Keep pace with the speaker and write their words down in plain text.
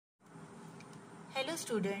Hello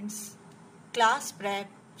students, class prep,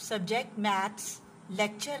 subject maths,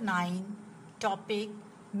 lecture 9, topic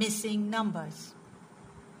missing numbers.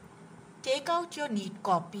 Take out your neat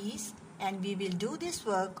copies and we will do this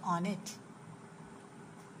work on it.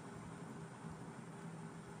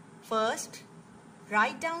 First,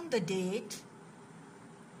 write down the date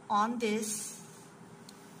on this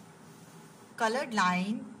colored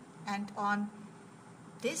line, and on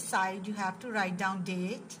this side you have to write down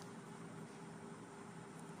date.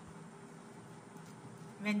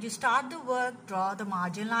 When you start the work, draw the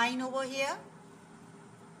margin line over here.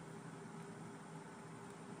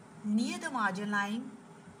 Near the margin line,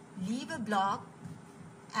 leave a block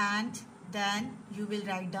and then you will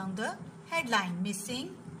write down the headline,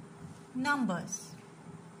 missing numbers.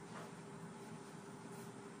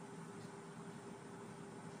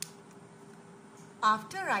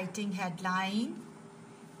 After writing headline,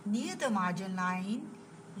 near the margin line,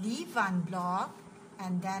 leave one block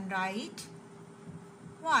and then write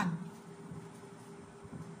 1.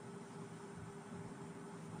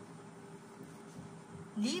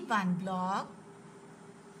 Leave one block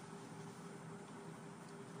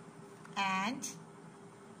and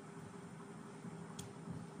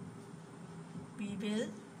we will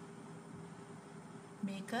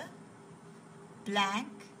make a blank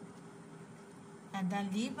and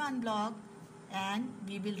then leave one block and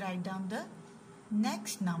we will write down the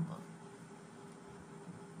next number.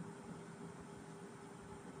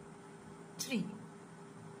 3.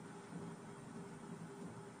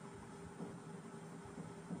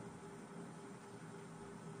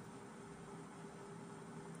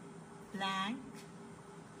 Blank.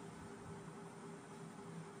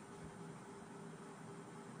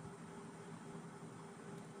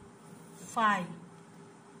 5.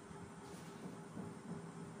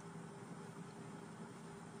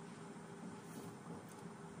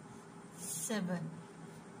 7.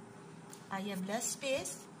 I have less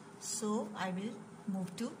space, so I will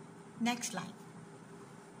move to next line.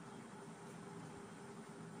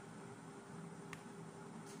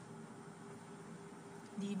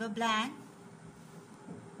 Leave a blank.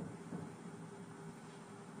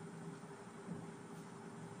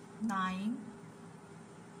 9.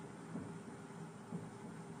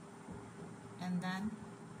 And then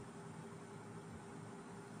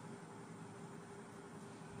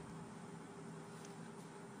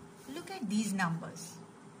look at these numbers.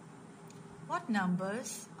 What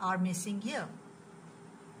numbers are missing here?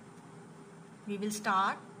 We will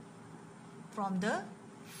start from the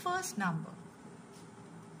first number.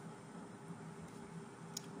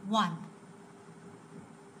 1.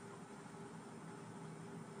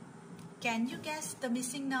 Can you guess the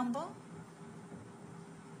missing number?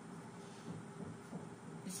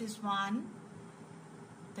 This is 1.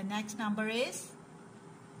 The next number is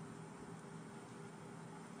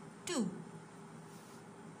 2.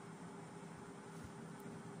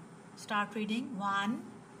 Start reading. 1,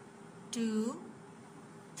 2,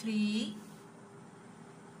 3,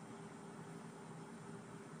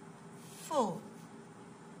 4.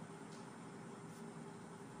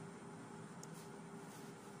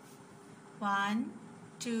 1,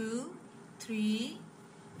 2, 3,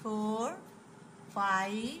 4,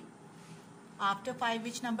 5. After 5,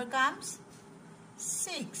 which number comes?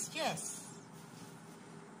 6. Yes.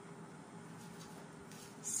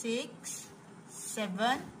 6,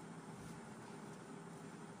 7,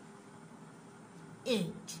 8.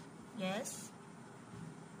 Yes.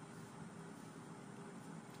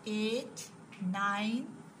 8, 9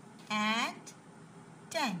 and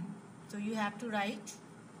 10. So you have to write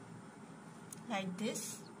like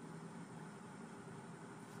this.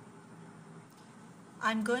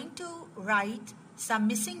 I'm going to write some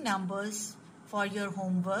missing numbers for your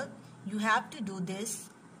homework. You have to do this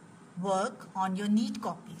work on your neat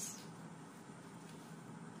copies.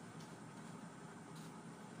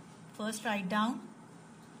 First, write down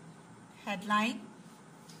headline,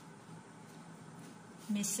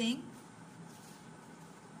 missing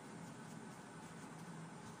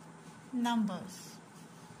numbers.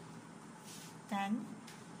 Then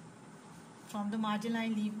from the margin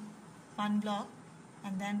line, leave one block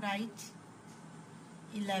and then write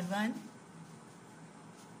 11.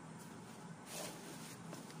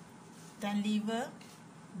 Then leave a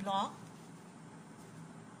block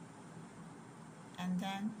and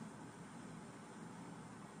then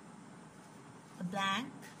a blank.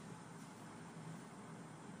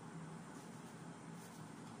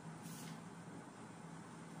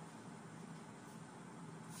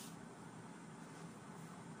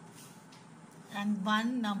 And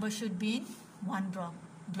one number should be in one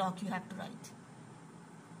block you have to write.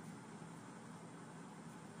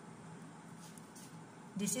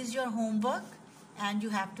 This is your homework and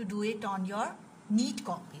you have to do it on your neat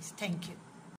copies. Thank you.